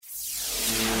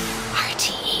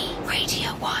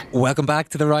One. Welcome back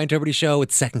to the Ryan Tubridy Show.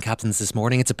 It's Second Captains this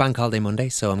morning. It's a bank holiday Monday,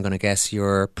 so I'm going to guess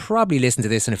you're probably listening to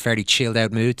this in a fairly chilled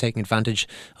out mood, taking advantage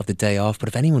of the day off. But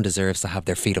if anyone deserves to have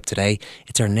their feet up today,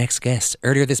 it's our next guest.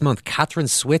 Earlier this month, Kathrine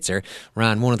Switzer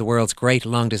ran one of the world's great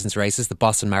long distance races, the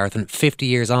Boston Marathon, 50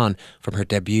 years on from her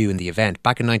debut in the event.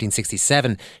 Back in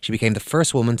 1967, she became the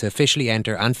first woman to officially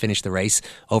enter and finish the race,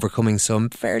 overcoming some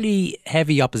fairly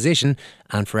heavy opposition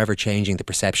and forever changing the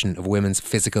perception of women's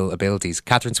physical abilities.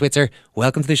 Kathrine Switzer,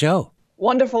 welcome to the show.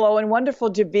 Wonderful, Owen.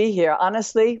 Wonderful to be here.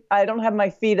 Honestly, I don't have my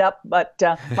feet up, but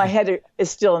my head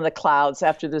is still in the clouds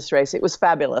after this race. It was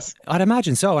fabulous. I'd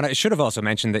imagine so. And I should have also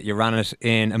mentioned that you ran it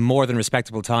in a more than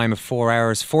respectable time of 4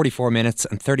 hours, 44 minutes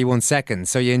and 31 seconds.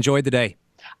 So you enjoyed the day.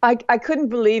 I couldn't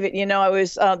believe it. You know, I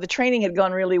was the training had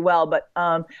gone really well, but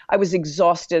I was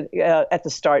exhausted at the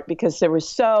start because there was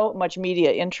so much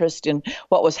media interest in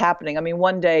what was happening. I mean,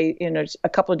 one day, a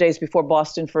couple of days before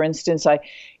Boston, for instance, I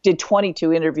did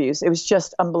 22 interviews. It was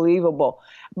just unbelievable.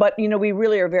 But, we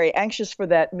really are very anxious for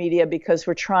that media because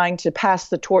we're trying to pass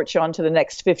the torch on to the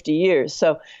next 50 years.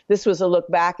 So this was a look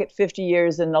back at 50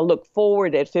 years and a look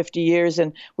forward at 50 years.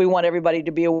 And we want everybody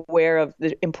to be aware of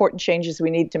the important changes we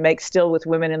need to make still with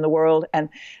women in the world. And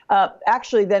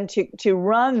actually then to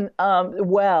run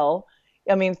well,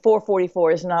 I mean,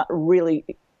 4:44 is not really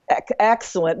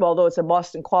excellent, although it's a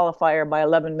Boston qualifier by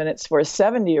 11 minutes for a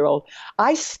 70-year-old.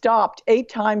 I stopped 8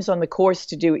 times on the course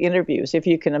to do interviews, if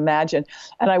you can imagine,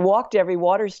 and I walked every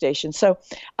water station. So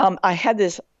I had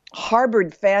this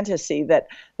harbored fantasy that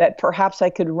perhaps I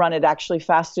could run it actually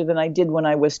faster than I did when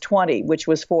I was 20, which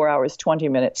was 4 hours, 20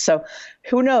 minutes. So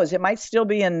who knows? It might still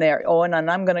be in there, Owen,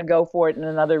 and I'm going to go for it in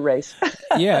another race.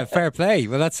 Yeah, fair play.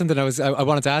 Well, that's something I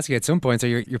wanted to ask you at some point. So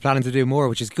you're planning to do more,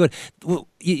 which is good. Well,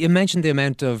 you mentioned the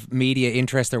amount of media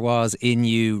interest there was in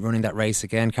you running that race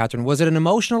again, Kathrine. Was it an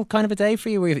emotional kind of a day for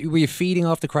you? Were you feeding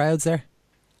off the crowds there?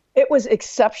 It was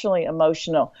exceptionally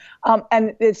emotional.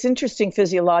 And it's interesting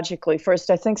physiologically. First,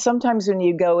 I think sometimes when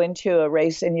you go into a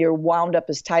race and you're wound up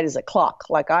as tight as a clock,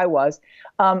 like I was,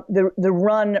 the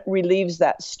run relieves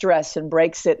that stress and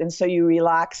breaks it. And so you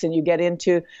relax and you get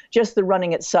into just the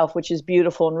running itself, which is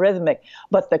beautiful and rhythmic.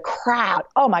 But the crowd,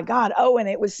 oh my God, and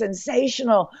it was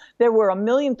sensational. There were 1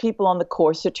 million people on the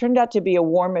course. It turned out to be a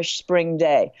warmish spring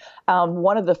day.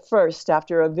 One of the first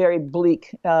after a very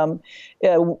bleak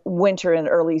winter and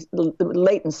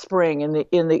late in spring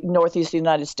in the northeast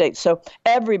United States. So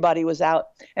everybody was out.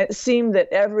 And it seemed that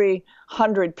every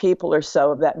 100 people or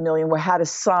so of that million had a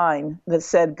sign that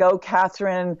said, "Go,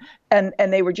 Kathrine," and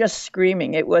they were just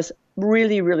screaming. It was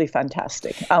really, really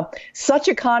fantastic. Such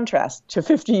a contrast to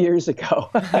 50 years ago.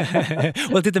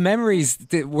 Well, did the memories,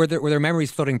 were there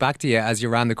memories floating back to you as you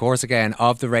ran the course again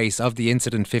of the race, of the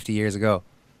incident 50 years ago?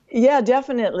 Yeah,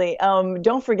 definitely.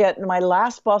 Don't forget, my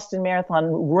last Boston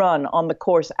Marathon run on the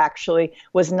course actually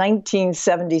was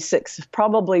 1976,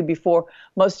 probably before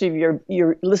most of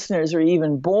your listeners are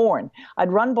even born.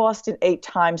 I'd run Boston 8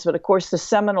 times, but of course the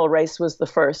seminal race was the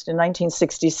first in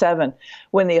 1967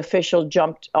 when the official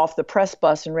jumped off the press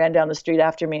bus and ran down the street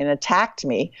after me and attacked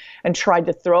me and tried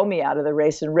to throw me out of the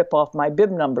race and rip off my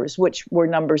bib numbers, which were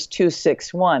numbers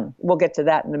 261. We'll get to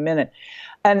that in a minute.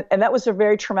 And that was a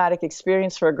very traumatic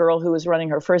experience for a girl who was running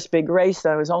her first big race.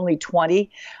 I was only 20.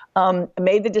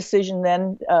 Made the decision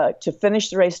then to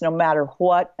finish the race no matter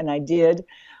what, and I did.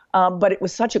 But it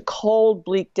was such a cold,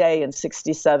 bleak day in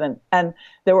 67, and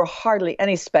there were hardly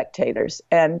any spectators.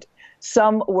 And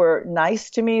some were nice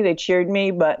to me. They cheered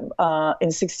me. But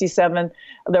in 67,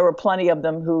 there were plenty of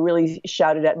them who really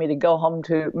shouted at me to go home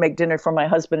to make dinner for my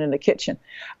husband in the kitchen.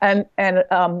 And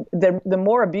the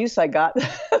more abuse I got,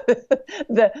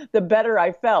 the better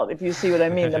I felt, if you see what I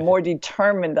mean, the more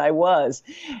determined I was.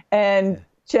 And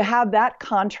to have that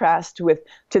contrast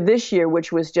to this year,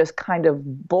 which was just kind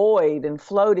of buoyed and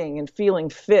floating and feeling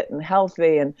fit and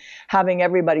healthy and having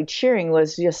everybody cheering,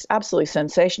 was just absolutely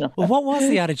sensational. Well, what was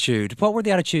the attitude? What were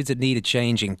the attitudes that needed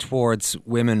changing towards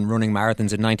women running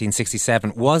marathons in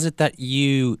 1967? Was it that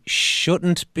you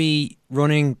shouldn't be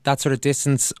running that sort of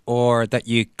distance, or that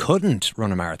you couldn't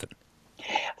run a marathon?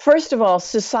 First of all,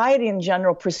 society in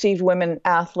general perceived women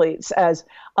athletes as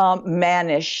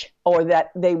mannish, or that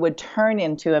they would turn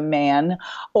into a man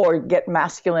or get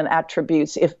masculine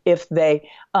attributes if they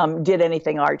did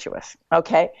anything arduous.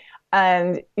 Okay.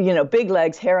 and, big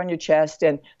legs, hair on your chest.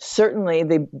 And certainly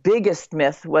the biggest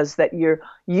myth was that your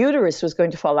uterus was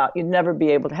going to fall out. You'd never be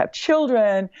able to have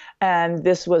children. And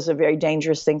this was a very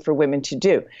dangerous thing for women to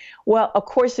do. Well, of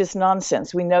course, it's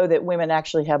nonsense. We know that women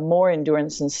actually have more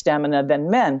endurance and stamina than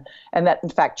men. And that, in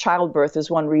fact, childbirth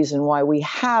is one reason why we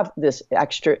have this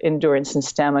extra endurance and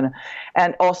stamina.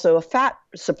 And also a fat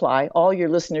supply. All your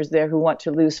listeners there who want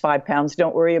to lose 5 pounds,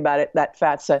 don't worry about it. That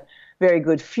fat's a very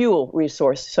good fuel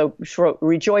resource. So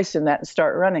rejoice in that and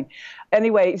start running.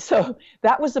 Anyway, so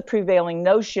that was the prevailing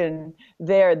notion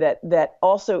there, that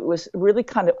also it was really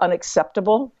kind of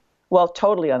unacceptable, well,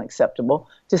 totally unacceptable,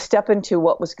 to step into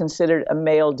what was considered a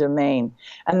male domain.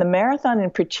 And the marathon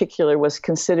in particular was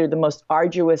considered the most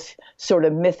arduous, sort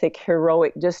of mythic,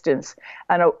 heroic distance.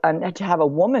 And to have a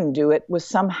woman do it was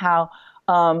somehow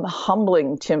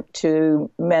humbling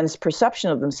to men's perception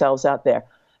of themselves out there.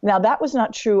 Now, that was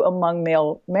not true among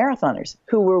male marathoners,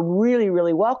 who were really,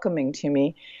 really welcoming to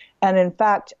me. And in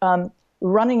fact,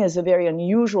 running is a very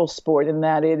unusual sport in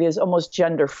that it is almost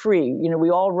gender-free.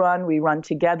 We all run, we run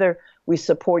together, we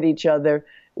support each other.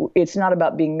 It's not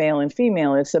about being male and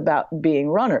female, it's about being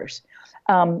runners,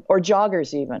 or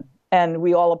joggers even. And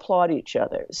we all applaud each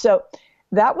other. So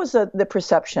that was the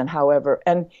perception, however.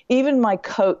 And even my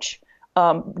coach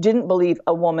didn't believe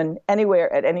a woman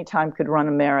anywhere at any time could run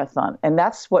a marathon. And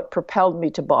that's what propelled me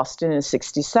to Boston in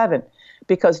 '67.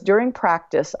 Because during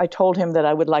practice, I told him that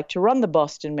I would like to run the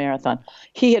Boston Marathon.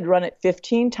 He had run it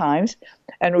 15 times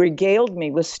and regaled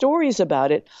me with stories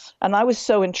about it. And I was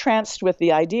so entranced with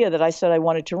the idea that I said I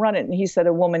wanted to run it. And he said,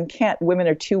 a woman can't. Women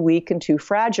are too weak and too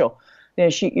fragile.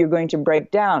 You're going to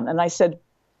break down. And I said,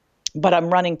 but I'm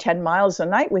running 10 miles a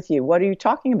night with you. What are you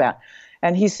talking about?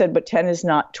 And he said, but 10 is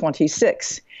not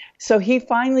 26. So he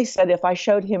finally said if I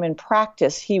showed him in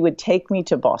practice, he would take me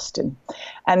to Boston.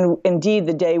 And indeed,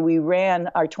 the day we ran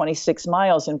our 26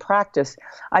 miles in practice,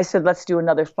 I said, let's do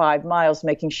another 5 miles,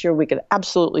 making sure we could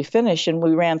absolutely finish. And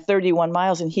we ran 31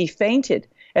 miles, and he fainted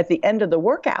at the end of the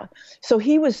workout. So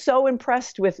he was so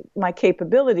impressed with my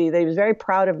capability that he was very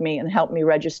proud of me and helped me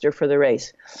register for the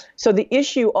race. So the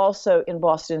issue also in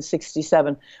Boston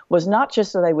 '67 was not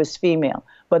just that I was female,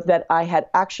 but that I had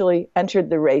actually entered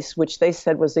the race, which they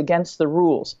said was against the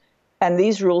rules. And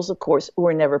these rules, of course,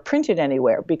 were never printed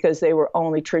anywhere because they were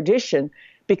only tradition,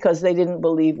 because they didn't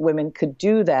believe women could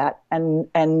do that and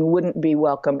wouldn't be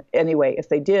welcome anyway if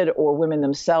they did, or women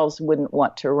themselves wouldn't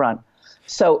want to run.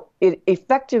 So it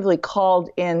effectively called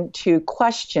into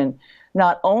question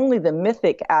not only the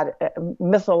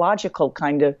mythological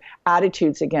kind of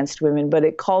attitudes against women, but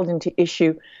it called into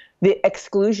issue the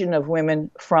exclusion of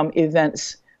women from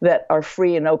events that are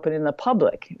free and open in the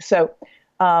public. So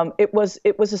it was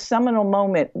a seminal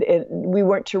moment. We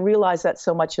weren't to realize that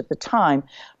so much at the time,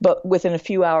 but within a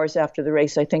few hours after the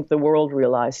race, I think the world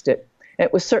realized it.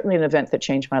 It was certainly an event that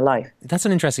changed my life. That's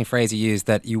an interesting phrase you used,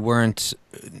 that you weren't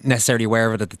necessarily aware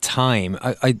of it at the time.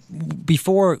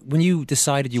 Before, when you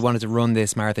decided you wanted to run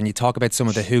this marathon, you talk about some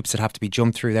of the hoops that have to be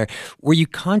jumped through there. Were you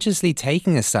consciously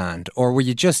taking a stand, or were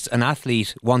you just an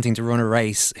athlete wanting to run a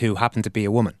race who happened to be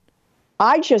a woman?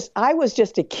 I was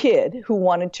just a kid who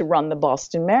wanted to run the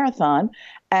Boston Marathon,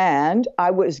 and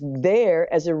I was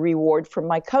there as a reward from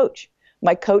my coach.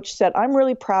 My coach said, I'm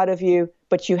really proud of you,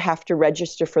 but you have to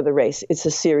register for the race. It's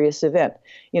a serious event.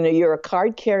 You're a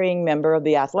card-carrying member of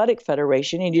the Athletic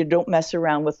Federation, and you don't mess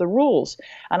around with the rules.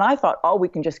 And I thought, we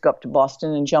can just go up to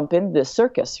Boston and jump into this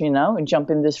circus, and jump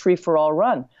in this free-for-all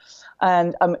run.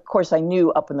 And of course, I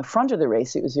knew up in the front of the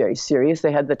race it was very serious.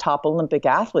 They had the top Olympic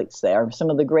athletes there, some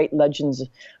of the great legends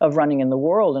of running in the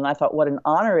world. And I thought what an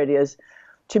honor it is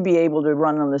to be able to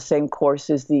run on the same course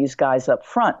as these guys up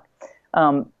front.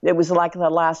 It was like the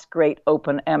last great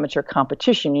open amateur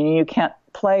competition. You can't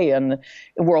play in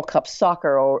the World Cup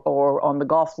soccer or on the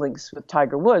golf links with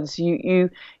Tiger Woods.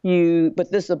 But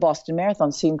the Boston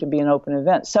Marathon seemed to be an open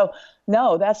event. So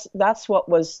no, that's what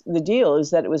was the deal,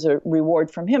 is that it was a reward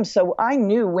from him. So I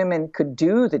knew women could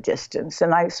do the distance,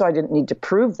 and so I didn't need to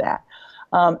prove that.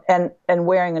 And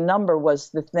wearing a number was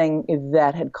the thing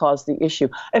that had caused the issue.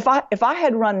 If I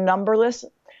had run numberless,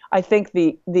 I think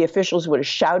the officials would have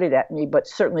shouted at me, but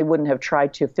certainly wouldn't have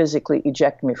tried to physically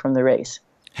eject me from the race.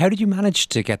 How did you manage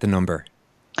to get the number?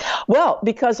 Well,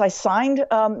 because I signed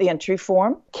the entry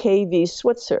form, KV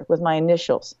Switzer, with my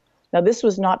initials. Now, this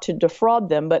was not to defraud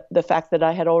them, but the fact that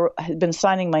I had been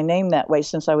signing my name that way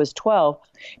since I was 12.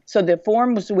 So the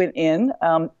forms went in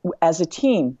as a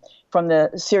team from the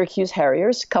Syracuse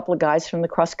Harriers, a couple of guys from the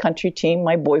cross-country team,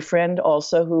 my boyfriend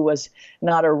also, who was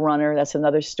not a runner. That's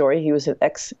another story. He was an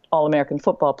ex-All-American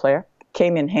football player,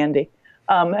 came in handy.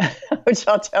 which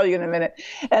I'll tell you in a minute.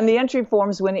 And the entry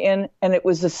forms went in, and it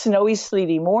was a snowy,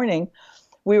 sleety morning.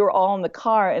 We were all in the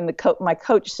car, and my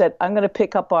coach said, I'm going to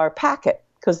pick up our packet,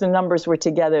 because the numbers were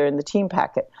together in the team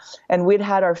packet. And we'd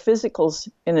had our physicals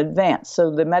in advance, so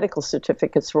the medical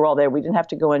certificates were all there. We didn't have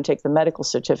to go and take the medical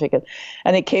certificate.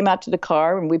 And they came out to the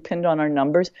car, and we pinned on our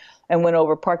numbers and went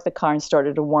over, parked the car, and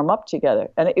started to warm up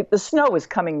together. And the snow was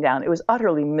coming down. It was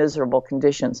utterly miserable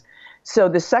conditions. So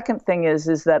the second thing is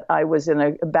that I was in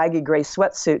a baggy gray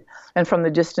sweatsuit, and from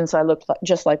the distance, I looked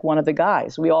just like one of the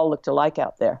guys. We all looked alike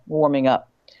out there, warming up.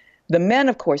 The men,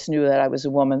 of course, knew that I was a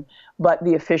woman, but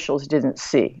the officials didn't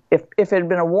see. If it had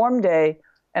been a warm day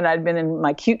and I'd been in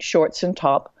my cute shorts and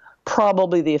top,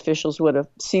 probably the officials would have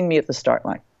seen me at the start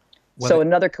line. Well, so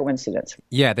another coincidence.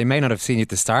 Yeah, they may not have seen you at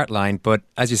the start line, but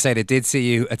as you say, they did see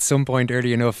you at some point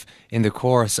early enough in the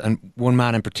course, and one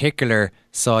man in particular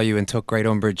saw you and took great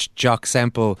umbrage, Jock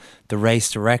Semple, the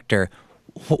race director.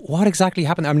 What exactly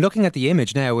happened? I'm looking at the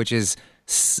image now, which is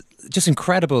just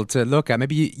incredible to look at.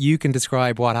 Maybe you can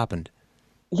describe what happened.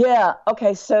 Yeah.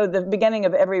 Okay. So the beginning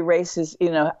of every race is,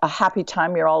 a happy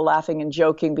time. You're all laughing and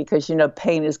joking because,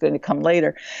 pain is going to come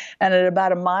later. And at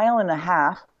about 1.5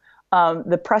 miles,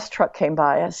 the press truck came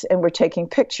by us, and we're taking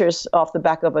pictures off the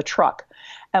back of a truck.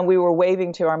 And we were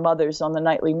waving to our mothers on the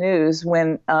nightly news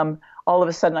when all of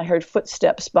a sudden I heard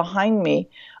footsteps behind me,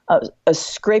 a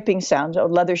scraping sound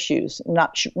of leather shoes,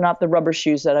 not the rubber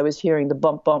shoes that I was hearing, the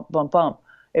bump, bump, bump, bump.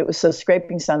 It was a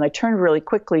scraping sound. I turned really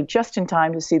quickly just in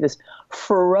time to see this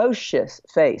ferocious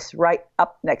face right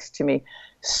up next to me,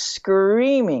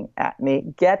 screaming at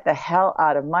me, get the hell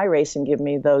out of my race and give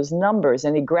me those numbers.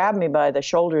 And he grabbed me by the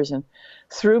shoulders and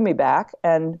threw me back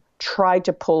and tried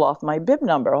to pull off my bib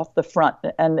number off the front,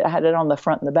 and I had it on the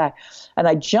front and the back. And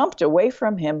I jumped away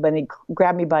from him, but he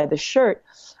grabbed me by the shirt.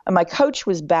 And my coach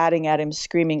was batting at him,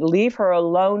 screaming, "Leave her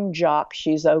alone, Jock,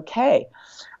 she's okay."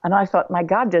 And I thought, my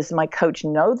God, does my coach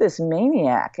know this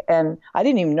maniac? And I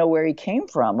didn't even know where he came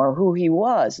from or who he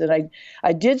was. And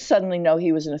I did suddenly know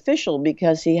he was an official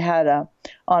because he had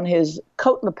on his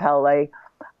coat lapel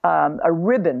a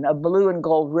ribbon, a blue and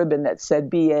gold ribbon that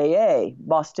said BAA,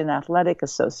 Boston Athletic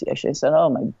Association. I said, oh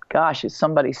my gosh, is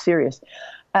somebody serious?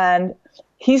 And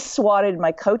he swatted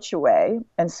my coach away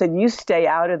and said, you stay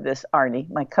out of this, Arnie.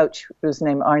 My coach was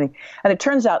named Arnie. And it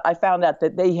turns out, I found out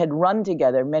that they had run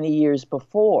together many years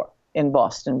before in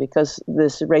Boston because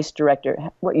this race director,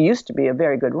 what used to be a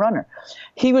very good runner,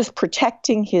 he was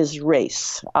protecting his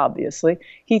race, obviously.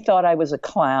 He thought I was a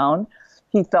clown.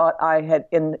 He thought I had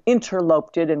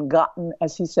interloped it and gotten,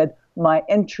 as he said, my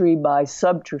entry by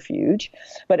subterfuge.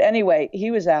 But anyway,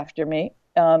 he was after me.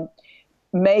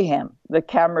 Mayhem. The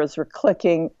cameras were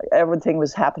clicking. Everything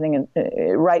was happening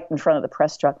right in front of the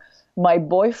press truck. My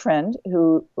boyfriend,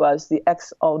 who was the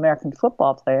ex-All-American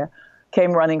football player,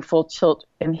 came running full tilt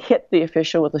and hit the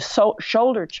official with a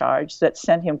shoulder charge that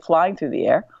sent him flying through the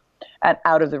air and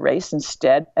out of the race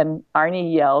instead. And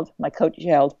Arnie yelled, my coach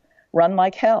yelled, "Run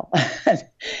like hell."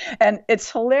 And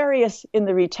it's hilarious in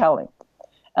the retelling.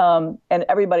 And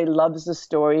everybody loves the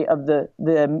story of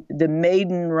the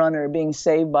maiden runner being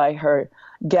saved by her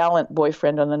gallant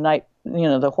boyfriend on the night,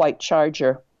 the white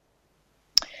Charger.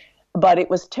 But it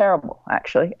was terrible,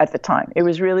 actually, at the time. It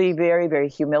was really very, very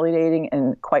humiliating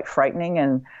and quite frightening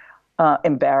and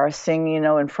embarrassing,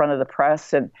 in front of the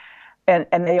press. And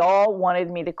they all wanted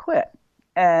me to quit.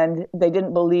 And they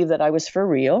didn't believe that I was for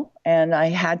real. And I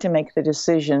had to make the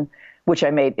decision, which I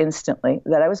made instantly,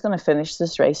 that I was going to finish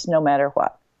this race no matter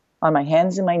what. On my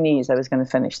hands and my knees, I was going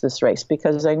to finish this race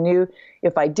because I knew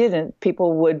if I didn't,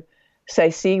 people would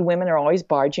say, see, women are always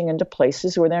barging into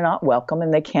places where they're not welcome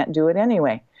and they can't do it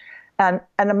anyway. And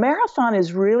a marathon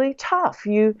is really tough.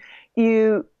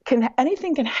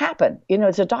 Anything can happen.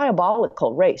 It's a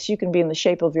diabolical race. You can be in the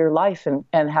shape of your life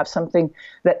and have something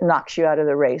that knocks you out of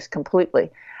the race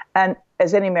completely. And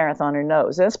as any marathoner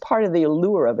knows, that's part of the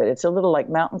allure of it. It's a little like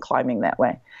mountain climbing that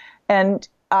way. And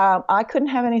I couldn't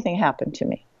have anything happen to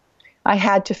me. I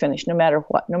had to finish no matter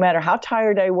what. No matter how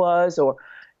tired I was or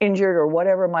injured or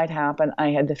whatever might happen, I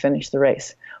had to finish the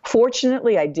race.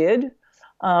 Fortunately, I did.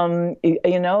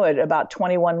 At about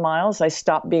 21 miles, I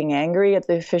stopped being angry at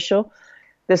the official.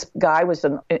 This guy was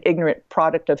an ignorant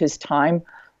product of his time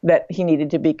that he needed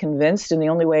to be convinced, and the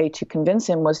only way to convince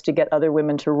him was to get other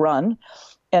women to run.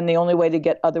 And the only way to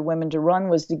get other women to run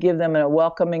was to give them a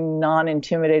welcoming,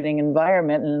 non-intimidating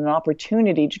environment and an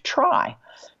opportunity to try.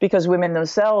 Because women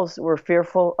themselves were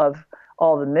fearful of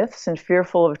all the myths and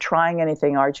fearful of trying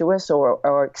anything arduous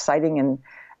or exciting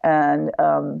and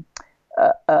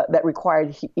that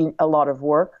required a lot of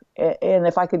work. And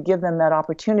if I could give them that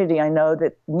opportunity, I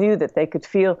knew that they could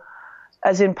feel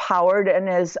as empowered and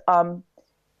as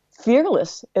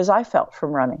fearless as I felt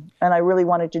from running. And I really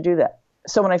wanted to do that.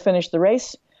 So when I finished the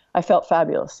race, I felt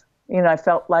fabulous. I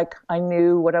felt like I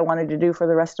knew what I wanted to do for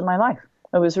the rest of my life.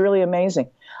 It was really amazing.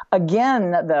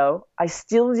 Again, though, I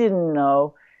still didn't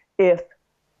know that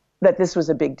this was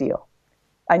a big deal.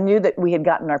 I knew that we had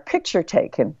gotten our picture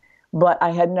taken, but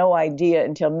I had no idea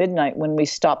until midnight when we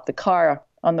stopped the car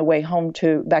on the way home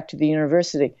back to the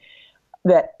university,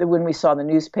 that when we saw the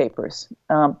newspapers.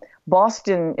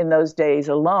 Boston in those days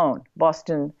alone,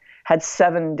 Boston had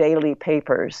 7 daily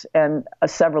papers and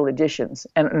several editions.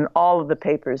 And in all of the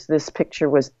papers, this picture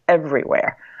was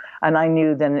everywhere. And I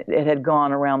knew then it had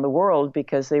gone around the world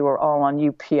because they were all on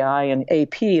UPI and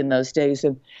AP in those days.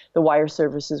 And the wire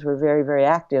services were very, very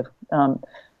active.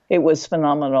 It was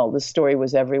phenomenal. The story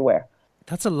was everywhere.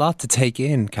 That's a lot to take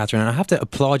in, Catherine, and I have to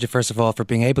applaud you first of all for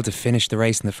being able to finish the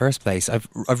race in the first place. I've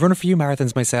run a few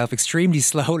marathons myself extremely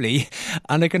slowly,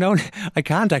 and I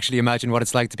can't actually imagine what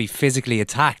it's like to be physically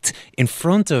attacked in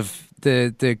front of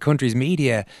the country's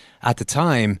media at the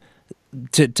time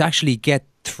to actually get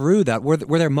through that. Were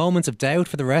there moments of doubt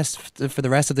for the rest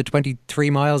of the 23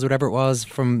 miles, whatever it was,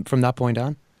 from that point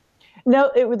on?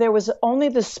 No, there was only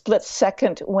the split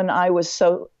second when I was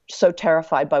so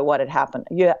terrified by what had happened.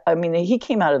 Yeah, I mean, he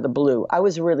came out of the blue. I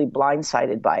was really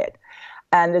blindsided by it.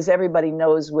 And as everybody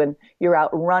knows, when you're out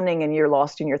running and you're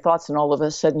lost in your thoughts and all of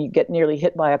a sudden you get nearly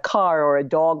hit by a car or a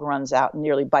dog runs out and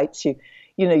nearly bites you,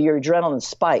 your adrenaline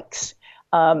spikes.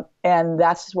 And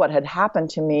that's what had happened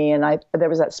to me. And there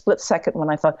was that split second when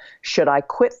I thought, should I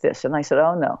quit this? And I said,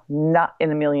 oh, no, not in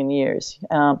a million years.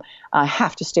 I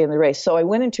have to stay in the race. So I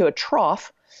went into a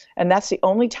trough. And that's the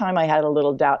only time I had a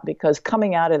little doubt, because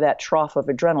coming out of that trough of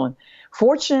adrenaline,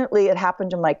 fortunately, it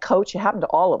happened to my coach. It happened to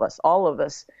all of us. All of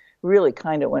us really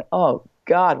kind of went, oh,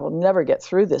 God, we'll never get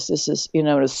through this. This is, it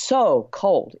was so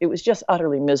cold. It was just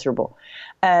utterly miserable.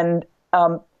 And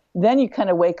then you kind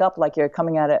of wake up like you're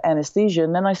coming out of anesthesia.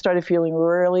 And then I started feeling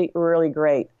really, really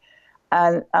great.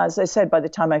 And as I said, by the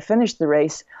time I finished the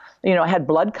race, I had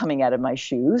blood coming out of my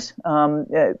shoes, from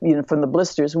the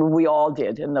blisters. We all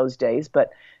did in those days,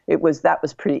 but that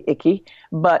was pretty icky.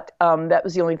 But that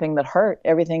was the only thing that hurt.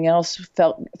 Everything else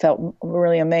felt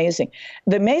really amazing.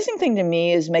 The amazing thing to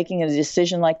me is making a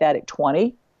decision like that at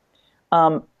 20.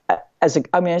 I'm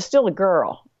still a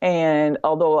girl. And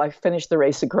although I finished the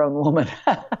race a grown woman,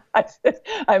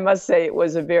 I must say it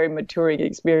was a very maturing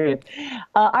experience.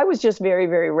 I was just very,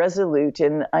 very resolute.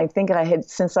 And I think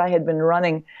since I had been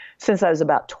running since I was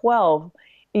about 12,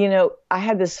 I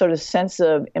had this sort of sense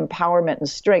of empowerment and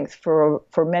strength for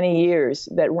many years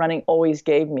that running always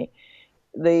gave me.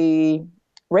 The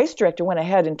race director went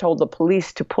ahead and told the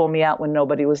police to pull me out when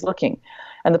nobody was looking.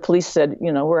 And the police said,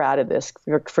 we're out of this,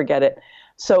 forget it.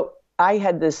 So I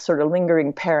had this sort of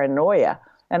lingering paranoia,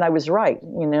 and I was right.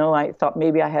 I thought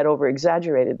maybe I had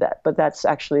over-exaggerated that, but that's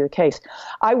actually the case.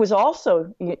 I was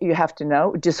also, you have to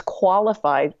know,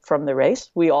 disqualified from the race.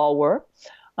 We all were,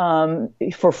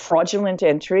 for fraudulent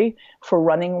entry, for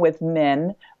running with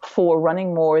men, for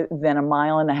running more than a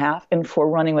mile and a half, and for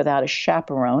running without a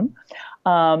chaperone.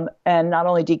 And not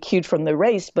only DQ'd from the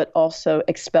race, but also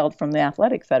expelled from the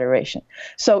Athletic Federation.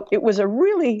 So it was a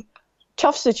really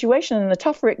tough situation, and the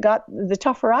tougher it got, the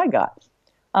tougher I got.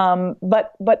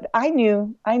 But I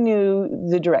knew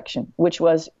the direction, which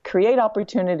was create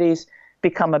opportunities,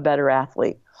 become a better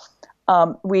athlete.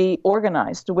 We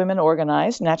organized. The women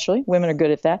organized. Naturally, women are good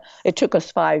at that. It took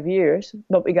us 5 years,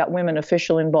 but we got Women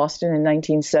Official in Boston in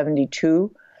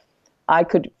 1972. I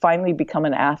could finally become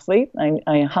an athlete.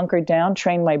 I hunkered down,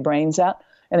 trained my brains out,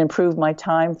 and improved my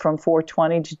time from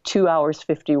 4:20 to 2 hours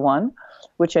 51,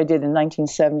 which I did in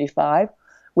 1975,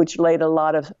 which laid a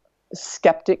lot of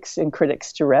skeptics and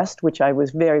critics to rest, which I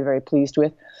was very, very pleased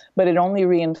with. But it only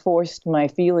reinforced my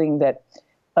feeling that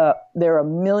there are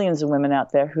millions of women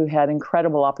out there who had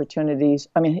incredible opportunities,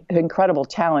 incredible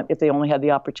talent if they only had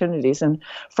the opportunities. And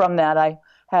from that, I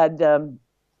had the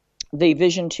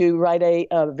vision to write a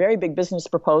very big business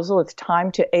proposal at the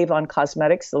time to Avon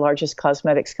Cosmetics, the largest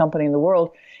cosmetics company in the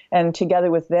world. And together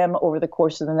with them, over the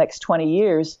course of the next 20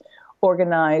 years,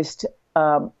 organized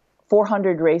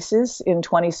 400 races in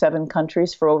 27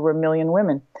 countries for over 1 million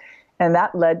women. And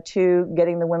that led to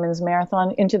getting the women's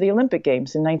marathon into the Olympic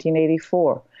Games in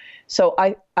 1984. So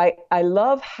I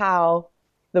love how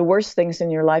the worst things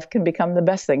in your life can become the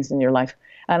best things in your life.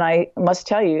 And I must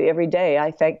tell you, every day I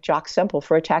thank Jock Semple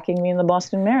for attacking me in the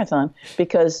Boston Marathon,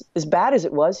 because as bad as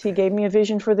it was, he gave me a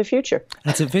vision for the future.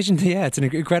 It's a vision, yeah, it's an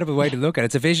incredible way to look at it.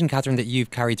 It's a vision, Catherine, that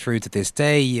you've carried through to this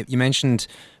day. You mentioned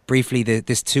briefly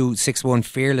this 261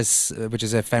 Fearless, which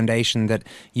is a foundation that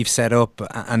you've set up,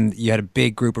 and you had a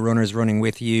big group of runners running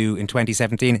with you in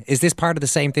 2017. Is this part of the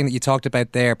same thing that you talked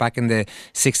about there back in the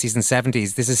 60s and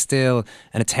 70s? This is still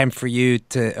an attempt for you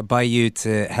to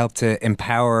help to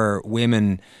empower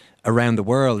women around the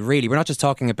world, really. We're not just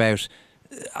talking about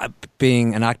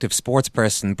being an active sports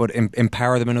person, but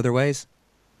empower them in other ways?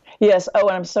 Yes. Oh,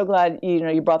 and I'm so glad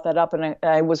you brought that up, and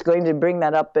I was going to bring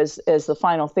that up as the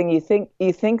final thing. You think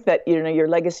that your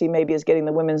legacy maybe is getting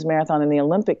the women's marathon in the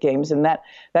Olympic Games, and that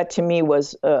to me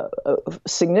was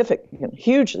significant,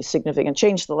 hugely significant,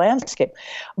 changed the landscape.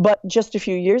 But just a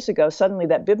few years ago, suddenly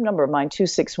that bib number of mine,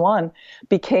 261,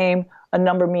 became a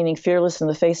number meaning fearless in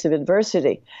the face of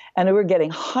adversity. And we were getting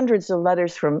hundreds of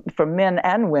letters from men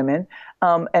and women,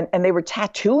 and they were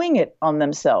tattooing it on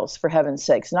themselves, for heaven's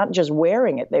sakes, not just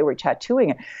wearing it, they were tattooing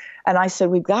it. And I said,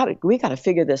 we got to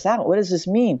figure this out. What does this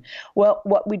mean? Well,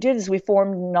 what we did is we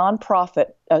formed a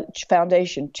nonprofit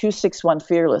foundation, 261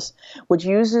 Fearless, which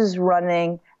uses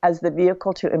running as the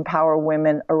vehicle to empower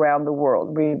women around the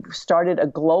world. We started a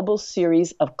global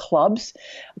series of clubs.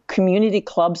 Community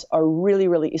clubs are really,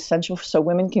 really essential so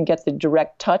women can get the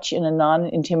direct touch in a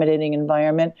non-intimidating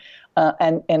environment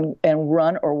and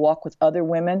run or walk with other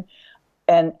women.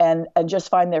 And just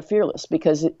find they're fearless,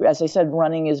 because, as I said,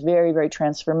 running is very, very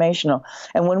transformational.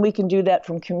 And when we can do that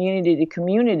from community to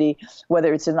community,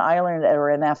 whether it's in Ireland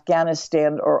or in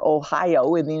Afghanistan or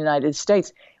Ohio in the United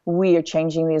States, we are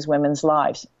changing these women's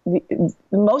lives.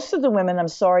 Most of the women, I'm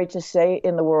sorry to say,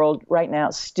 in the world right now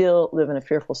still live in a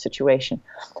fearful situation.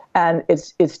 And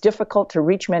it's difficult to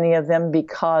reach many of them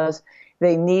because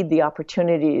they need the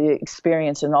opportunity to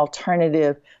experience an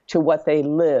alternative to what they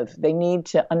live. They need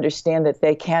to understand that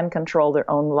they can control their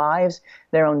own lives,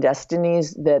 their own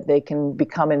destinies, that they can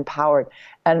become empowered.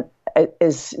 And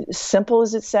as simple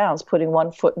as it sounds, putting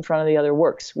one foot in front of the other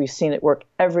works. We've seen it work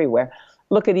everywhere.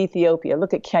 Look at Ethiopia,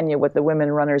 look at Kenya, what the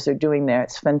women runners are doing there.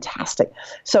 It's fantastic.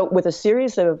 So with a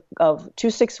series of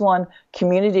 261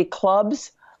 community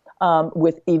clubs,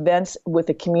 with events, with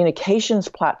a communications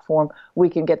platform, we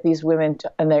can get these women,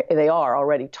 and they are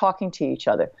already talking to each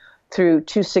other through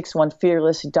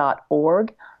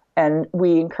 261fearless.org. And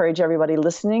we encourage everybody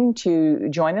listening to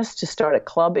join us to start a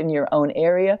club in your own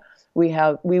area.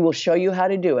 We will show you how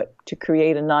to do it, to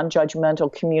create a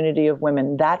non-judgmental community of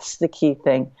women. That's the key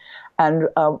thing. And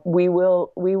we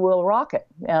will rock it.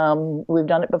 We've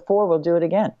done it before. We'll do it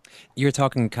again. You're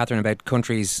talking, Catherine, about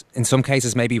countries, in some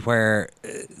cases maybe where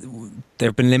there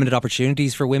have been limited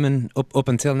opportunities for women up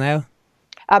until now?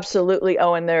 Absolutely.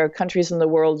 Oh, and there are countries in the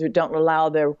world who don't allow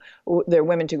their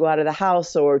women to go out of the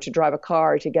house or to drive a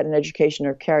car, or to get an education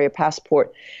or carry a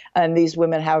passport. And these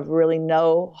women have really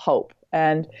no hope.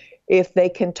 And if they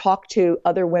can talk to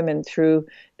other women through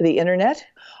the internet,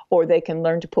 or they can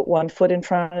learn to put one foot in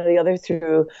front of the other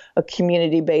through a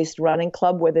community-based running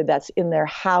club, whether that's in their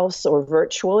house or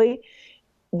virtually,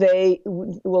 they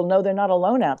will know they're not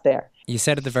alone out there. You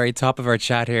said at the very top of our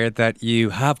chat here that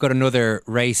you have got another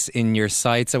race in your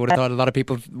sights. I would have thought a lot of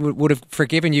people would have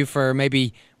forgiven you for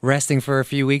maybe resting for a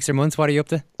few weeks or months. What are you up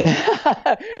to?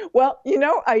 Well,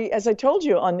 as I told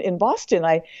you in Boston,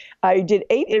 I did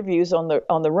 8 interviews on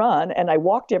the run, and I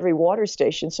walked every water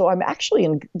station. So I'm actually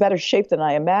in better shape than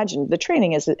I imagined. The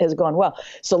training has gone well.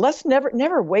 So let's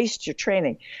never waste your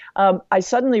training. I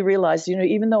suddenly realized,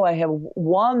 even though I have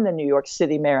won the New York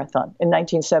City Marathon in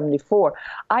 1974,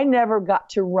 I never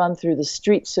got to run through the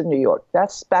streets of New York.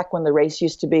 That's back when the race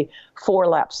used to be 4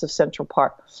 laps of Central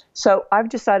Park. So I've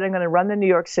decided I'm going to run the New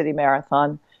York City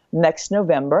Marathon next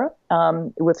November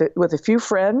with a few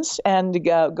friends, and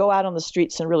go out on the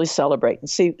streets and really celebrate and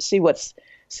see what's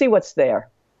there.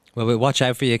 Well, we'll watch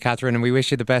out for you, Catherine, and we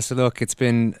wish you the best of luck. It's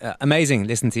been amazing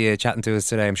listening to you chatting to us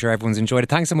today. I'm sure everyone's enjoyed it.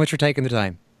 Thanks so much for taking the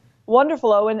time.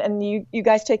 Wonderful, Owen, and you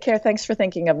guys take care. Thanks for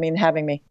thinking of me and having me.